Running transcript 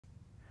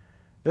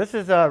This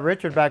is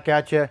Richard back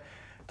at you.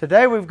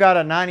 Today we've got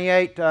a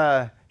 98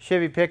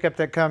 Chevy pickup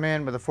that come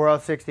in with a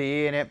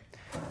 4L60E in it.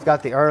 It's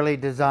got the early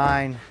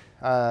design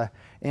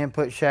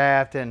input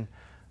shaft and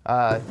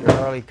the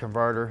early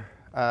converter.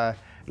 It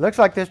looks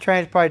like this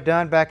train's probably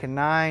done back in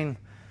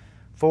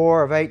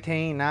 9.4 of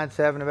 18,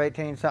 9.7 of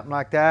 18, something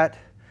like that.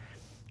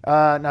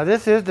 Now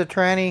this is the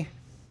tranny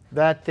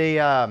that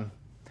the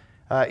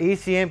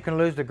ECM can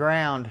lose the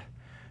ground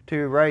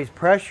to raise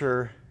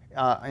pressure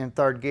in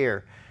third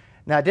gear.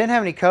 Now, it didn't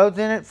have any codes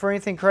in it for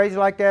anything crazy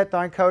like that. The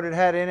only code it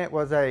had in it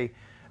was a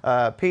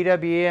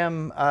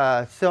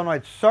PWM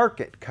solenoid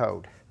circuit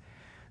code.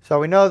 So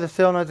we know the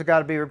solenoids have got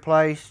to be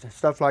replaced,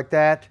 stuff like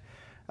that.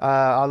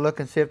 I'll look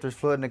and see if there's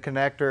fluid in the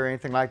connector or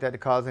anything like that to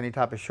cause any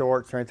type of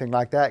shorts or anything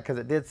like that, because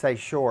it did say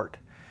short.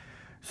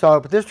 So,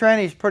 but this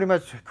tranny is pretty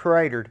much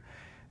cratered.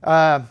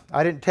 I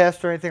didn't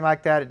test or anything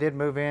like that. It did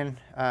move in,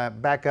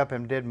 back up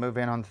and did move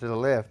in onto the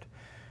lift.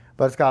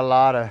 But it's got a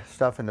lot of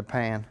stuff in the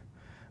pan.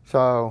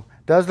 So,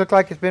 it does look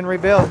like it's been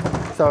rebuilt.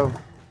 So,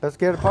 let's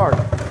get it apart. You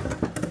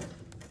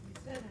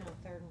said no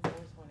third and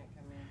fourth when it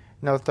come in.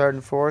 No third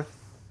and fourth?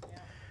 Yeah.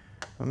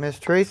 Well, Miss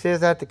Teresa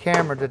is at the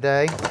camera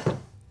today.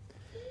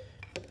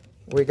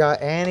 We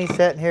got Annie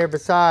sitting here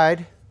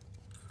beside.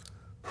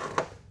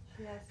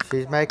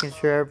 She's making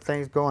sure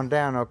everything's going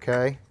down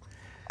okay.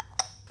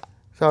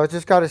 So it's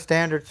just got a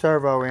standard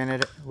servo in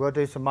it. We'll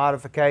do some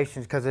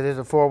modifications because it is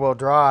a four-wheel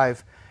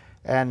drive,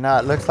 and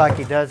it looks like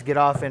he does get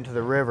off into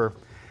the river.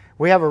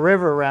 We have a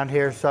river around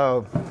here,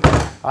 so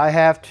I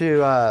have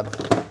to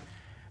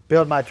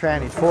build my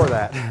trannies for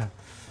that.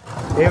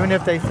 Even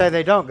if they say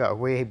they don't go,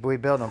 we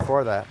build them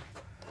for that.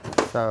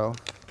 So.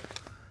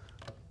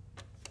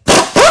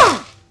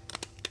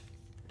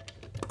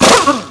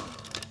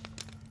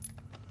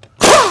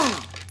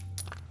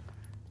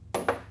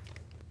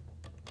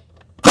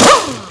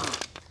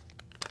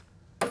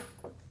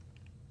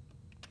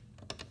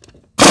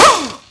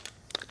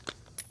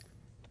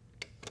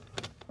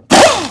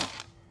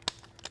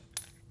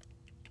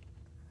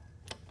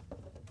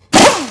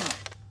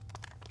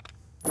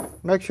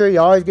 Make sure you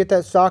always get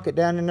that socket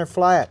down in there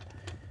flat.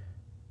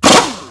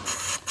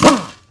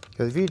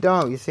 Because if you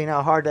don't, you see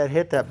how hard that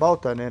hit that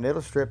bolt on it,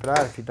 it'll strip it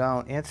out if you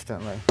don't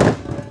instantly.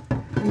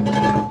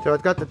 So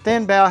it's got the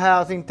thin bow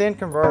housing, thin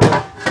converter.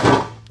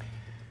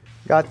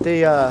 Got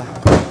the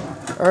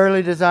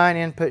early design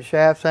input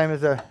shaft, same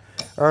as the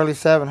early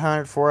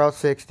 700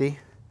 4L60. Of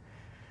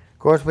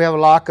course, we have a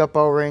lockup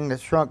O-ring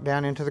that's shrunk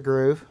down into the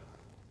groove.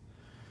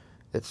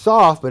 It's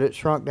soft, but it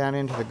shrunk down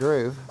into the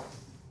groove.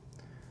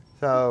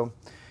 So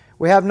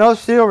we have no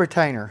steel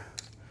retainer.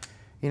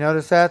 You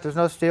notice that? There's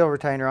no steel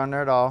retainer on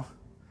there at all.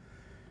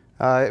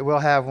 It will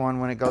have one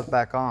when it goes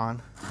back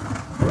on.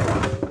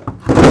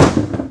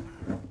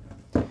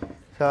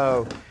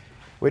 So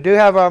we do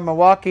have our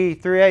Milwaukee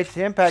 3/8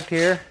 impact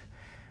here.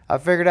 I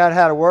figured out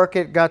how to work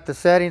it, got the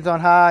settings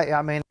on high.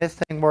 I mean, this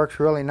thing works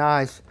really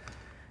nice.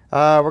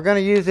 We're going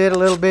to use it a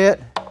little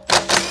bit.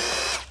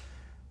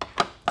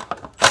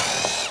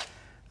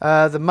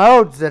 The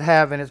modes that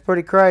have it, it's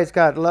pretty crazy. It's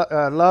got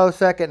low,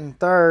 second, and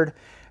third,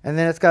 and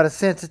then it's got a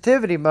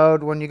sensitivity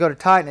mode. When you go to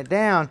tighten it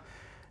down,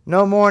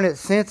 no more than it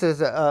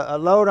senses a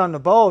load on the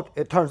bolt,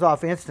 it turns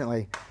off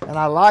instantly. And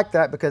I like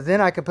that because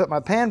then I can put my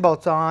pan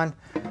bolts on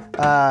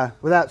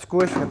without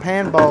squishing the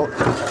pan bolt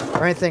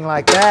or anything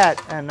like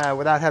that, and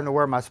without having to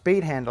wear my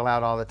speed handle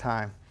out all the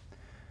time.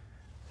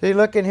 See,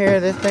 look in here,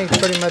 this thing's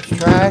pretty much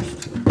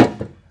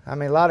trashed. I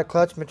mean, a lot of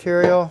clutch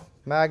material,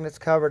 magnets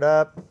covered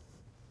up.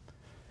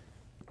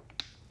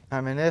 I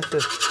mean, this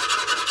is,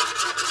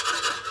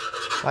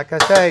 like I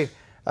say,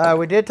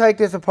 we did take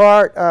this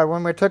apart.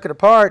 When we took it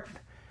apart,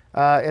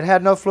 it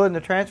had no fluid in the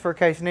transfer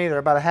case neither.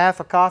 About a half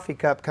a coffee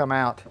cup come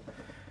out.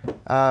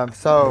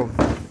 So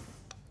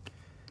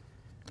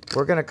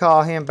we're going to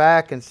call him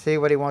back and see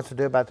what he wants to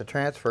do about the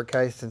transfer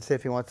case and see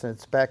if he wants to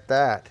inspect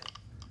that.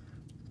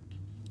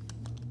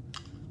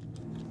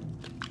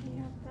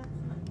 Yeah, that's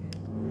not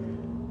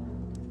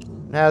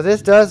good. Now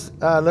this does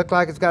look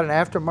like it's got an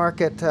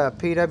aftermarket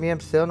PWM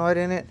solenoid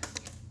in it.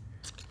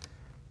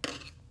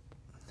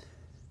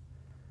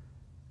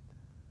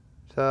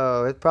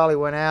 So it probably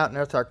went out, and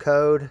there's our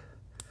code.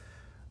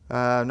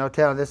 No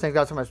telling, this thing's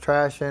got so much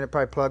trash in it,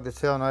 probably plugged the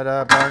solenoid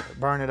up,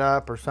 burn it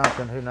up or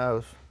something, who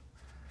knows.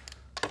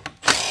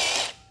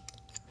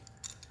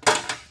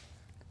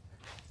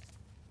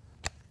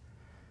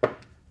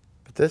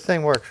 But this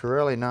thing works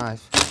really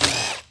nice.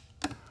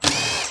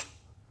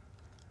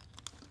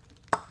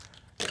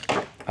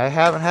 I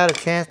haven't had a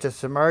chance to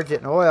submerge it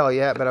in oil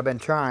yet, but I've been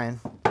trying.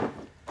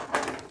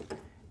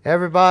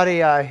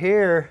 Everybody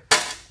here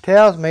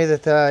tells me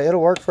that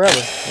it'll work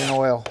forever in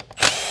oil.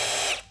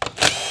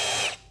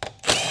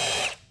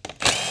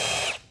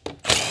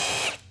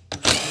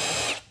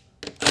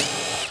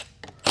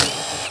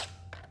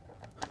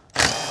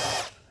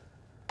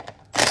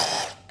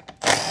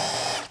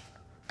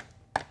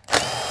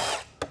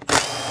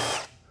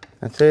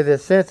 And see,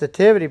 this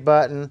sensitivity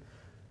button,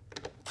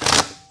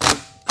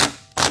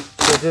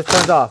 it just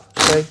turns off,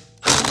 see?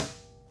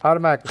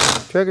 Automatically.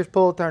 Trigger's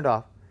pulled, turned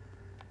off.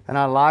 And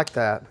I like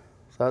that.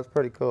 So that's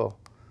pretty cool.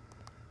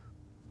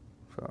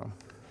 So.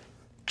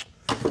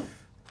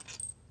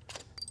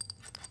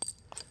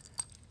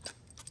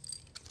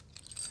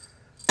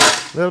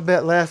 A little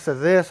bit less of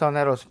this on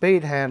that old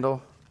speed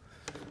handle,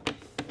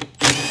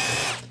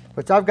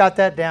 which I've got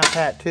that down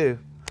pat too.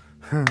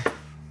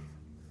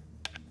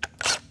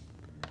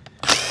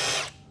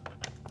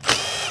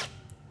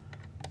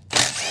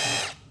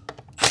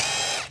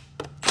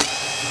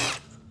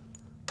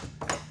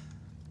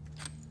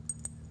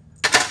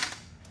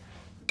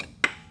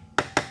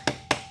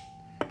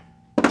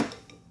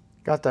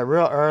 Got that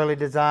real early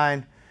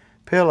design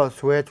pillow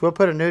switch. We'll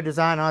put a new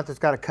design on it that's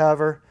got a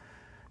cover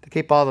to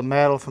keep all the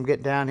metal from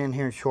getting down in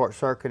here and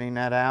short-circuiting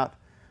that out.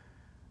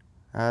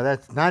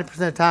 That's 90% of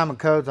the time with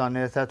codes on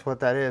this, that's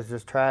what that is,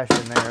 just trash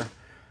in there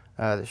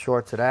that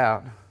shorts it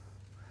out.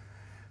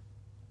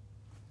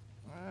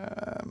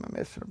 Am I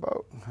missing a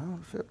bolt? Oh,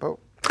 shit,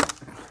 bolt.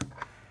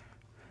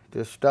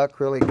 Just stuck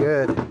really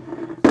good.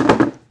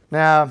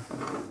 Now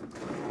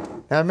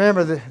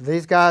remember,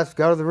 these guys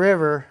go to the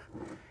river,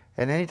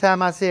 and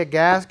anytime I see a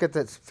gasket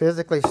that's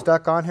physically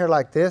stuck on here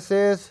like this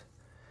is,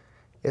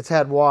 it's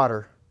had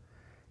water.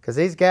 Because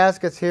these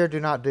gaskets here do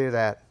not do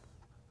that,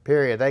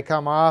 period. They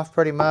come off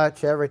pretty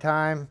much every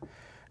time,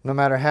 no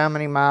matter how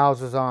many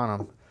miles is on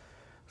them.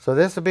 So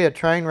this will be a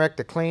train wreck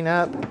to clean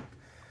up. A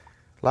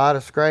lot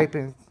of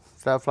scraping,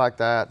 stuff like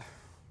that.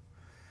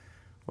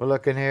 We're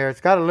looking here.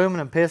 It's got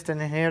aluminum piston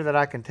in here that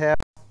I can tell.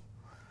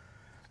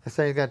 This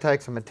thing's going to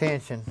take some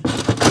attention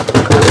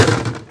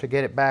to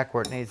get it back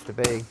where it needs to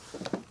be.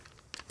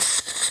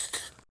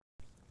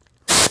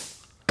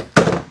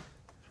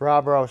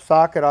 Robro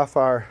socket off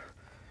our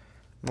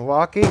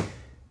Milwaukee.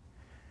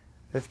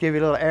 Let's give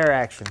you a little air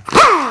action.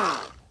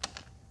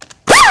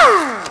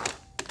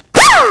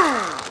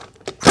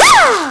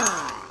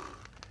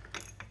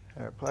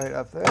 Air plate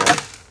up there.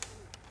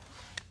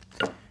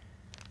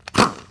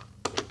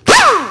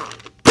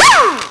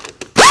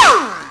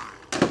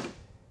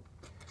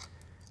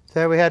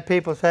 So we had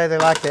people say they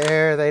like the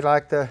air, they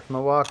like the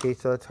Milwaukee,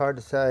 so it's hard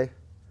to say.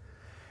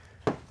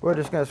 We're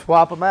just going to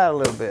swap them out a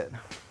little bit.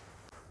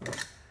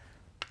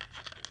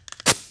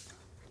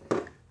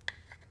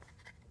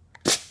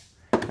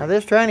 Now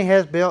this tranny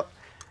has built,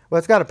 well,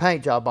 it's got a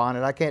paint job on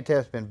it. I can't tell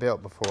if it's been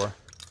built before.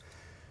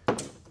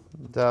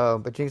 So,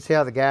 but you can see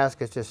how the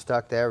gasket's just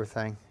stuck to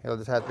everything. It'll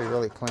just have to be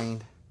really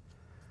cleaned.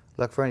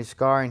 Look for any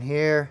scarring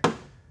here. I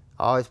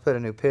always put a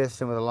new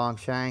piston with a long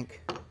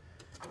shank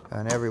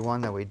on every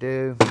one that we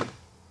do.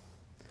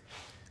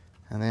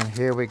 And then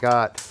here we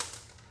got,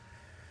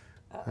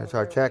 that's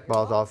our check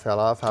balls all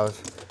fell off. I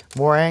was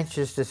more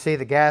anxious to see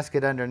the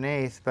gasket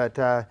underneath, but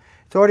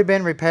it's already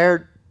been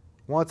repaired.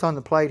 Once on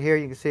the plate here,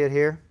 you can see it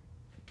here.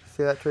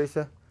 See that,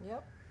 Teresa?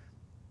 Yep.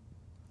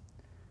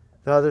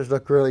 The others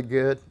look really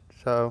good.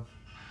 So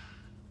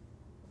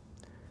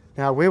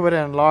now we would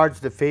enlarge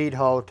the feed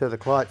hole to the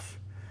clutch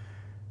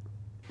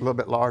a little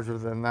bit larger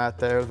than that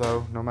there,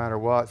 though, no matter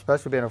what,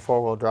 especially being a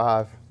four-wheel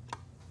drive.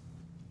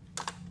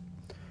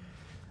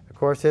 Of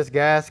course, this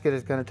gasket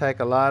is going to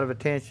take a lot of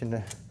attention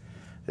to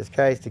this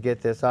case to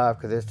get this off,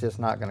 because it's just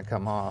not going to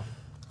come off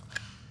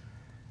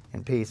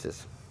in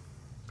pieces.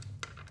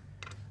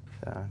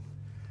 So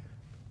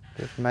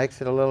this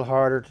makes it a little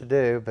harder to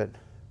do, but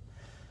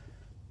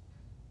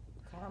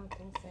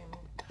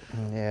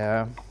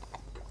yeah.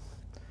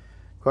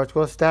 Of course,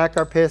 we'll stack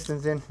our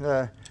pistons in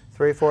the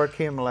 3/4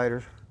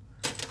 accumulators.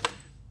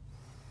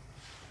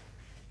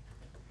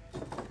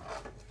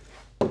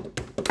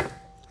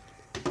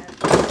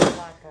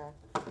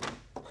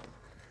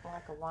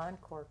 Like a wine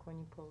cork when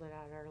you pulled it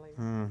out earlier.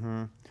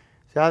 Mm-hmm.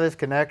 See how this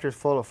connector is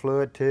full of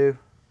fluid too?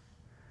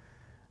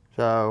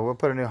 So we'll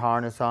put a new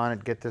harness on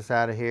it, get this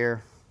out of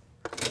here.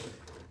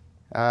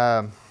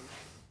 Like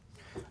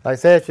I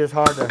said, it's just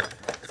hard to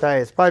say.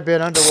 It's probably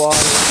been underwater,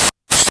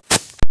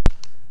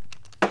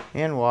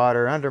 in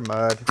water, under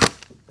mud,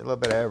 a little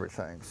bit of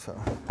everything.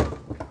 So.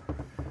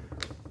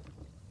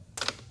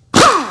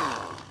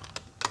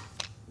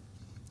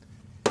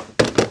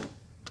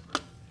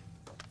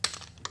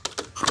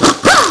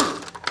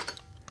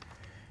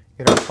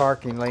 Get our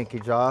parking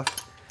linkage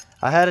off.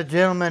 I had a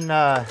gentleman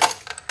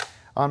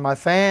on my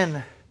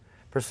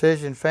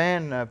precision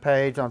fan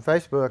page on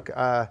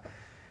Facebook,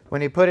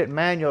 when he put it in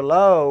manual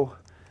low,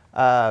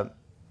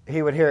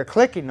 he would hear a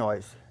clicking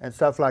noise and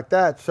stuff like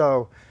that.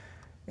 So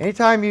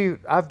anytime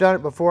I've done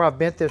it before, I've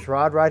bent this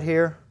rod right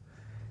here,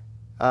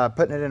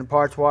 putting it in a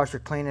parts washer,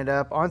 clean it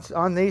up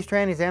on these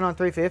trannies and on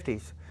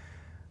 350s.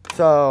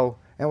 So,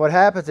 and what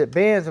happens, it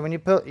bends, and when you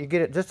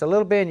get it just a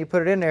little bend, you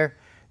put it in there,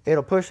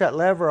 it'll push that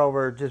lever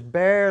over, just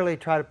barely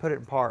try to put it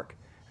in park,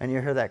 and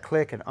you'll hear that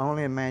click, and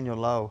only in manual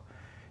low.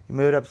 You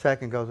move it up a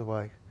second, it goes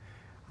away.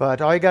 But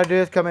all you got to do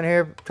is come in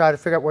here, try to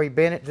figure out where you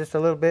bend it just a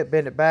little bit,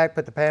 bend it back,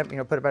 put the pan,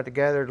 put it back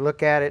together,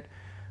 look at it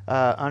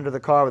under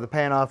the car with the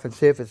pan off, and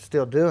see if it's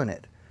still doing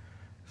it.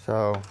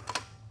 So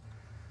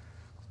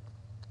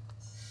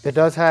it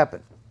does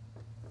happen.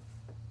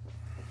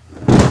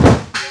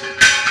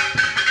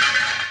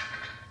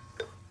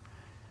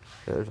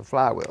 There's a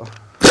flywheel.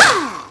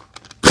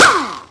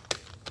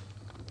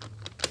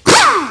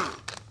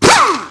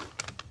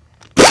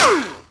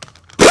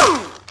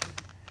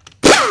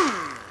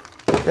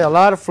 See, a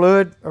lot of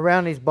fluid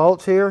around these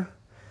bolts here.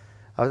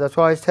 That's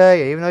why I always tell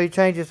you, even though you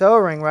change this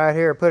O-ring right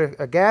here, put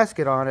a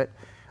gasket on it,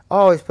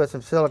 always put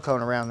some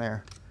silicone around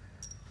there.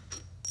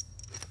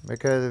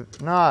 Because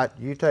if not,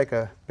 you take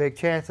a big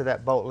chance of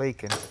that bolt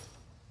leaking.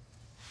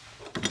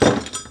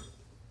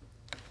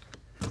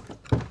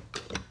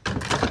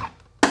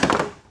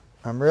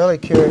 I'm really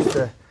curious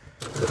to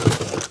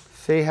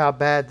see how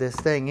bad this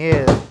thing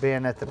is,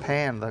 being that the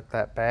pan looked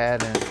that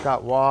bad, and it's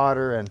got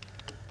water and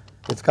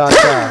it's got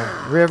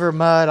river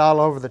mud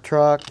all over the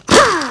truck.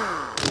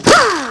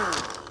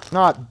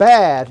 Not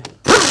bad,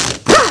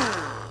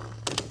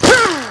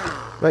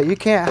 but you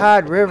can't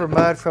hide river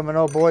mud from an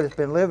old boy that's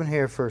been living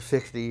here for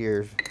 60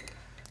 years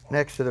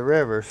next to the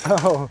river.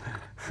 So,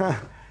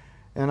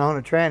 and on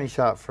a tranny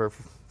shop for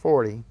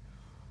 40.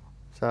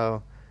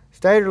 So,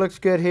 stator looks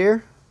good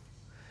here.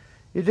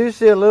 You do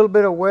see a little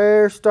bit of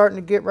wear starting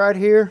to get right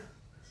here.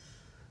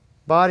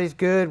 Body's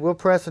good. We'll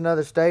press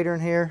another stator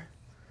in here.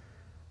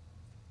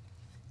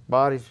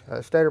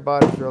 Stator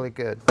body's really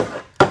good.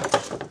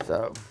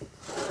 So,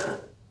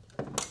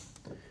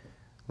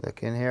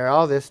 look in here.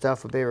 All this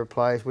stuff will be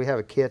replaced. We have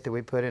a kit that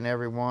we put in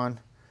every one.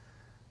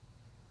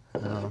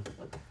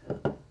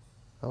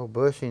 Old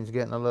bushing's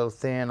getting a little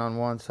thin on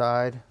one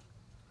side.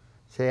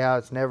 See how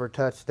it's never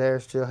touched there?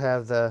 Still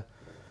have the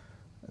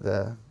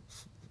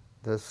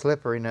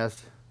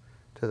slipperiness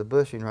to the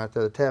bushing right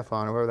there, the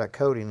Teflon, or wherever that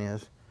coating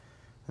is.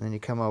 And then you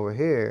come over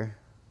here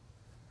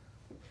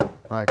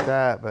like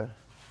that. But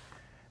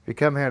if you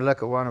come here and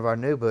look at one of our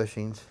new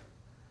bushings,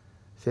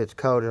 see it's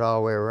coated all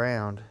the way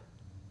around.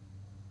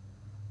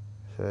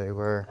 See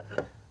where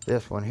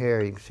this one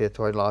here, you can see it's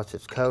already lost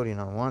its coating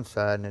on one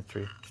side and it's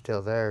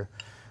still there.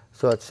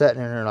 So it's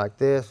sitting in there like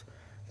this.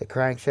 The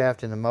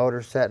crankshaft and the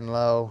motor setting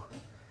low,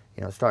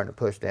 you know, starting to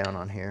push down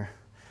on here.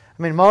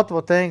 I mean,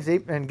 multiple things,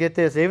 and get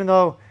this, even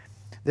though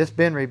this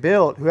been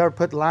rebuilt, whoever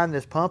lined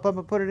this pump up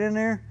and put it in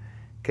there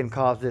can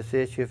cause this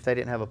issue if they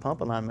didn't have a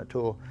pump alignment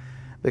tool.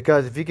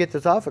 Because if you get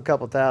this off a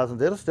couple thousand,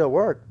 it'll still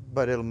work,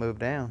 but it'll move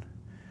down.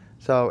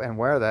 So, and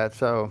wear that.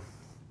 So,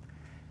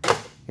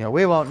 you know,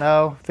 we won't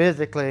know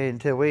physically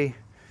until we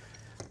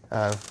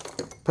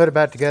put it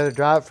back together,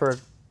 drive for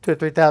 2,000 or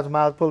 3,000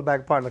 miles, pull it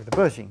back apart, and look at the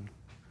bushing.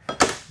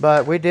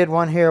 But we did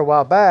one here a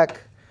while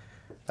back.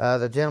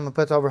 The gentleman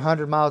puts over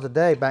 100 miles a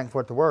day back and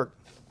forth to work.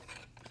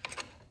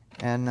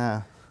 And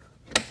we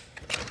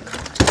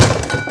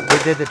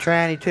did the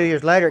tranny 2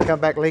 years later, it come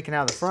back leaking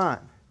out of the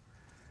front.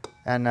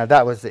 And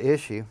that was the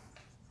issue.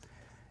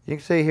 You can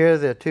see here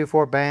the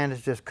 2.4 band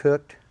is just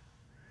cooked.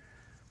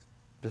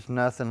 Just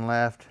nothing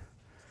left.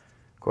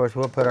 Of course,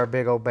 we'll put our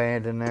big old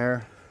band in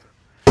there.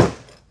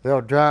 The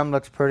old drum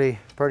looks pretty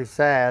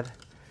sad.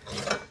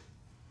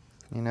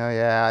 You know,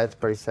 yeah, it's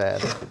pretty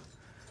sad.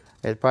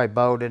 It's probably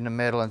bowed in the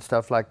middle and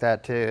stuff like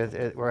that too.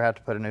 We're going to have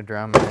to put a new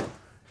drum in it.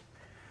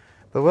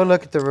 But we'll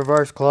look at the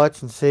reverse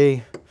clutch and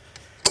see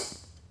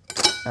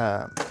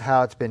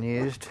how it's been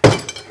used.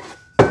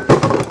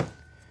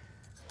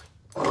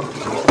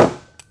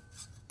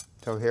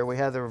 So here we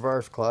have the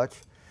reverse clutch.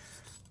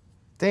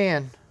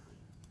 Thin,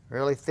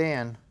 really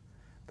thin,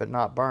 but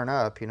not burn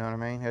up, you know what I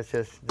mean? It's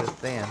just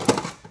thin.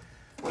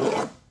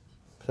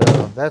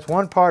 So that's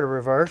one part of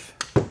reverse.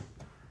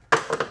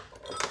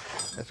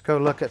 Let's go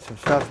look at some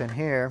stuff in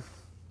here.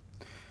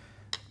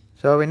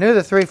 So we knew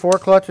the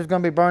 3/4 clutch was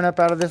going to be burned up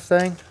out of this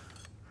thing.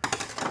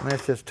 And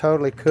it's just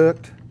totally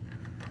cooked.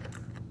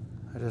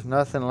 There's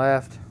nothing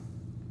left.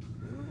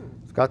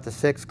 It's got the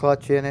 6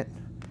 clutch in it.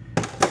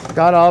 It's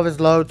got all of his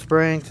load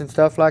springs and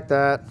stuff like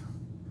that.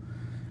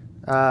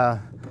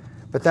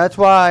 But that's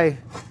why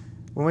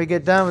when we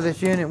get done with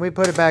this unit and we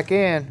put it back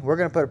in, we're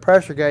going to put a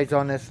pressure gauge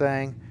on this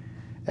thing.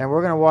 And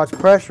we're going to watch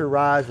pressure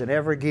rise in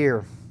every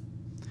gear.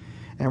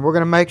 And we're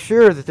going to make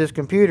sure that this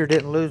computer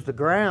didn't lose the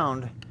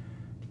ground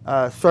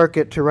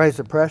circuit to raise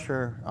the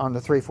pressure on the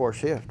 3/4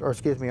 shift, or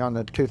excuse me, on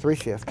the 2/3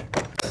 shift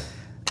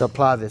to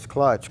apply this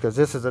clutch, because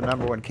this is the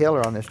 #1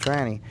 killer on this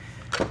tranny.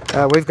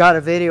 We've got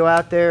a video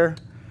out there,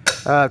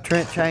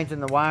 Trent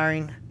changing the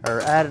wiring,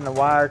 or adding the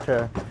wire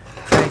to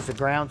change the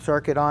ground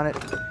circuit on it,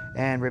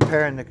 and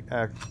repairing the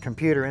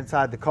computer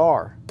inside the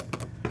car.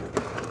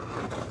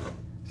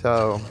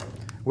 So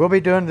we'll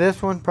be doing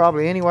this one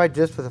probably anyway,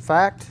 just for the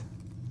fact.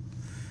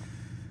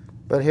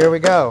 But here we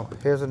go.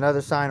 Here's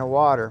another sign of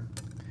water.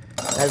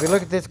 Now if you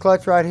look at this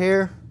clutch right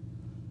here,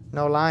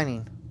 no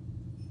lining.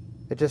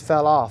 It just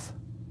fell off.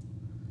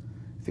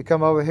 If you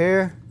come over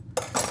here,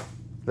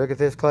 look at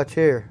this clutch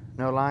here,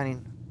 no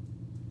lining.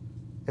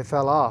 It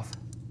fell off.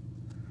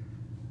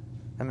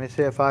 Let me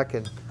see if I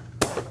can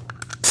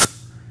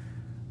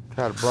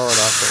try to blow it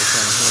off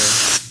everything here.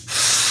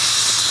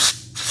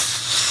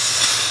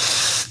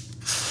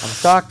 I'm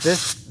shocked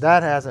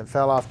that hasn't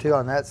fell off too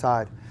on that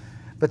side.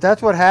 But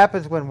that's what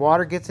happens when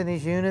water gets in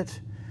these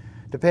units.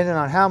 Depending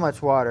on how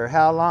much water,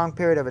 how long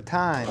period of a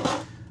time,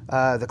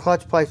 the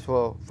clutch plates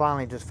will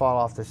finally just fall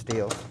off the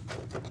steel.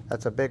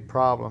 That's a big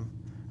problem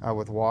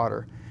with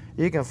water.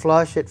 You can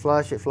flush it,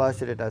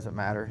 it doesn't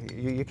matter.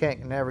 You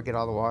can't never get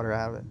all the water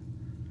out of it.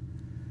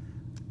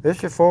 This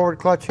is your forward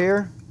clutch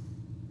here.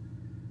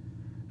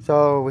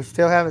 So we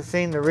still haven't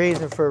seen the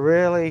reason for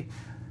really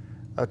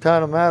a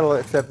ton of metal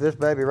except this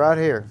baby right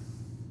here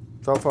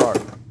so far.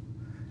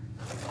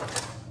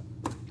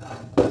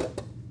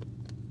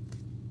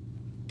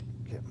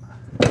 Get my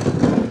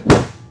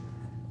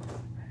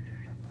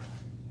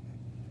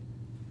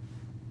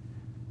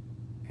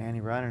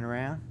Annie running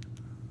around.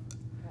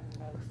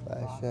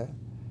 Flash that.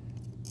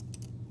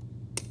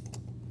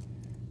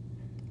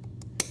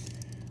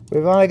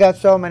 We've only got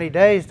so many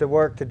days to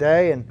work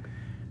today, and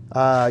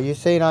you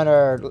seen on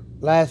our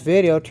last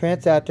video,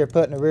 Trent's out there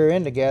putting the rear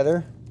end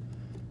together.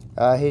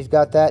 He's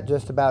got that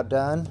just about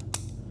done.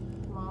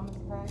 Mama's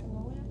cracking the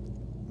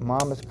whip?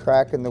 Mama's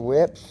cracking the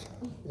whips.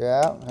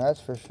 Yeah,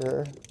 that's for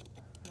sure.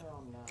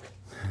 Oh no.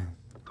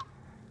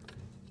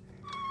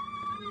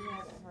 You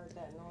haven't heard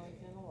that noise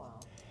in a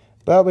while.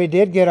 But we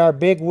did get our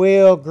big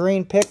wheel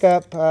green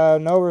pickup,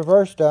 no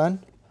reverse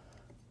done.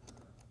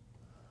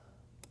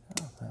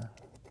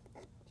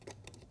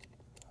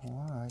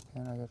 Why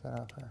can't I get that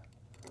off there?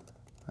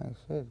 I can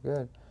see it's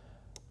good.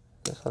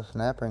 This whole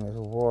snap ring is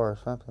wore or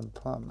something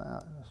plumb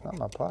out. It's not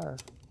my pliers.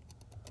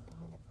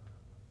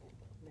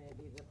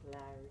 Maybe the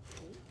pliers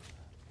too.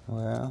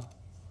 Well.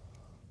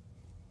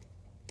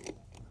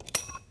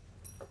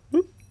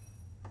 There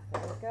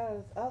it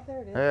goes. Oh,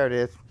 there it is. There it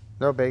is.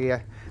 No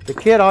biggie. The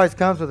kit always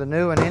comes with a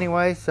new one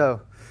anyway,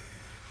 so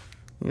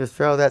you just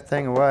throw that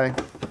thing away.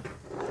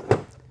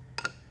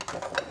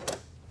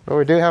 But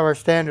we do have our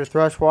standard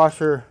thrust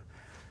washer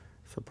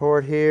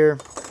support here,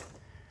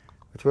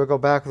 which will go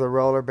back with a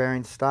roller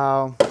bearing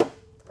style.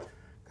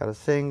 Got a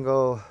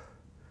single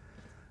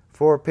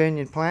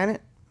 4-pinion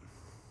planet.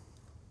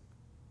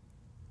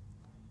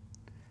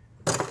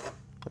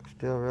 Looks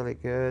still really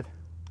good.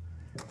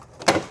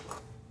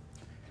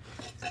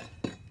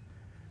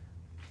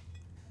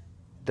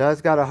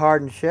 Does got a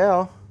hardened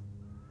shell.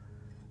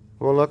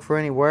 We'll look for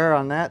any wear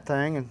on that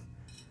thing and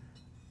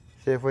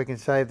see if we can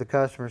save the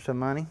customer some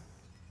money.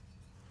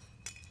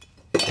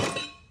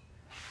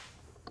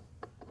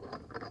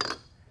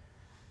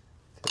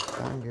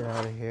 Get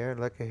out of here.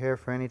 Look at here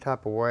for any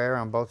type of wear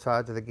on both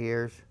sides of the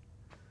gears.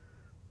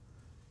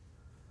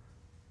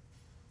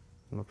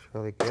 Looks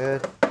really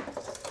good.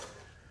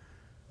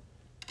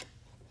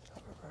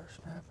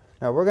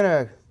 Now we're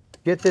gonna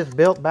get this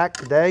built back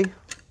today.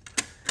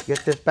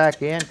 Get this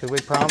back in because we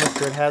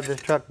promised we'd have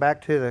this truck back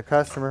to the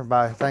customer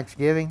by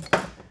Thanksgiving.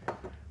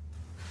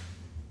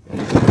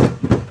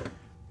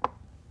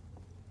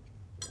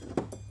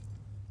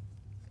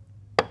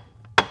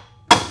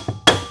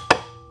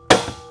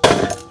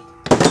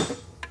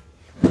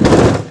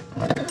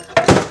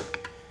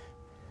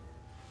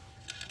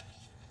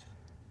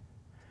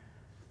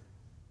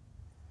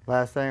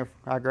 Last thing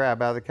I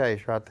grab out of the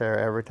case right there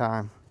every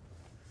time.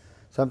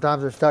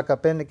 Sometimes they're stuck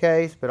up in the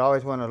case, but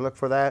always want to look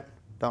for that.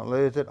 Don't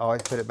lose it.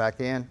 Always put it back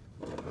in.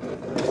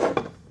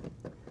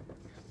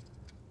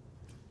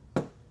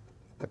 Look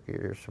at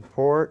your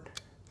support.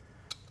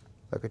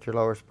 Look at your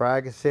lower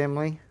sprag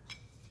assembly.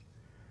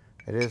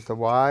 It is the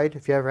wide.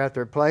 If you ever have to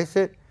replace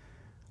it,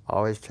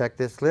 always check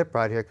this lip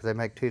right here because they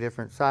make two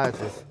different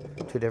sizes,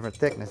 two different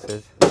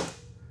thicknesses.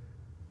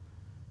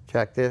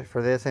 Check this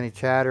for this, any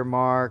chatter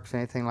marks,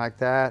 anything like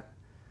that.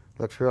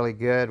 Looks really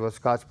good. We'll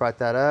Scotch Brite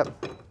that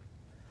up.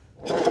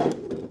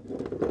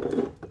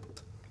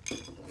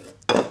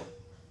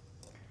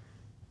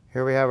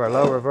 Here we have our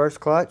low reverse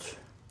clutch.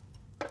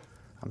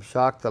 I'm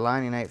shocked the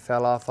lining ain't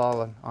fell off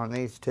all on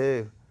these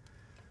too.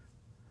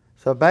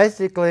 So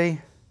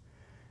basically,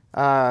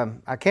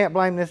 I can't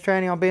blame this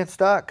tranny on being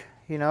stuck.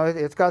 You know,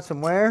 it's got some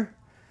wear,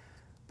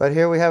 but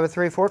here we have a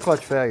 3/4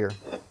 clutch failure.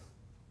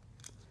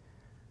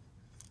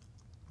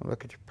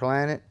 Look at your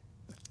planet.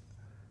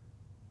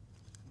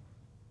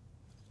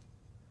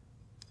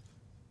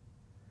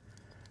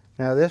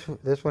 Now this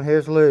one here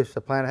is loose.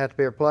 The planet has to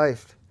be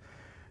replaced.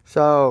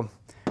 So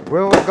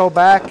we'll go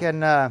back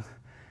and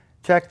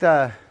check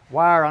the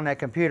wire on that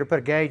computer, put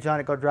a gauge on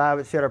it, go drive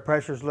it, see what our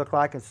pressures look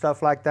like and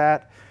stuff like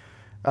that,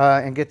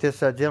 and get this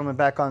gentleman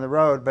back on the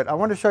road. But I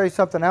want to show you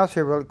something else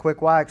here really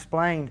quick. Why I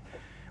explained.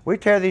 We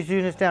tear these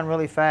units down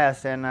really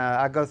fast, and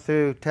I go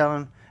through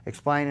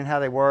explaining how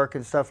they work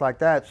and stuff like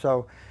that.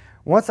 So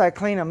once I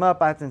clean them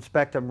up, I have to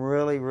inspect them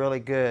really, really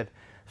good.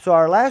 So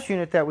our last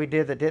unit that we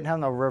did that didn't have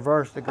no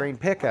reverse, the green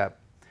pickup.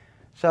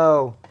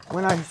 So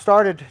when I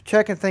started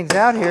checking things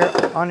out here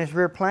on this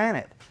rear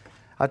planet,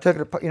 I took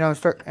it, you know,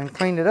 and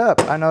cleaned it up.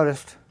 I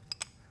noticed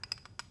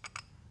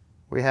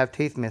we have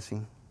teeth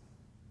missing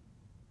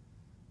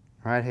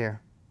right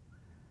here.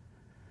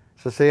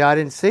 So see, I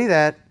didn't see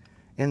that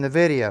in the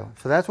video.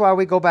 So that's why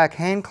we go back,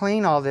 hand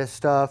clean all this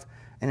stuff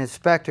and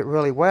inspect it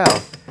really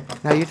well.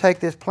 Now you take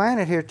this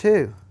planet here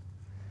too.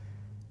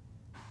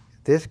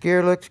 This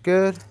gear looks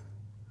good.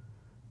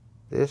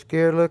 This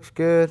gear looks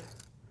good.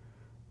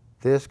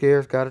 This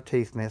gear's got a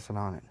teeth missing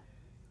on it.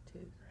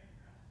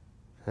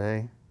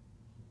 See?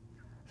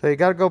 So you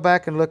got to go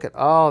back and look at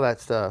all that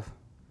stuff.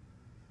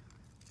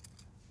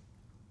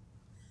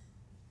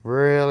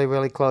 Really,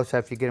 really close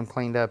after you get them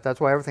cleaned up. That's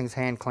why everything's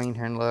hand cleaned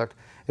here and looked.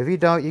 If you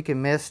don't, you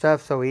can miss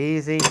stuff so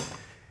easy.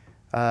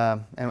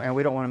 and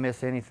we don't want to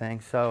miss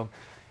anything. So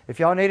if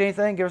y'all need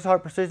anything, give us a holler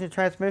at Precision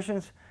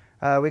Transmissions.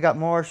 We got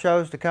more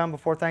shows to come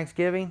before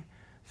Thanksgiving.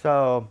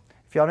 So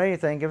if y'all need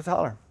anything, give us a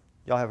holler.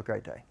 Y'all have a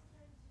great day.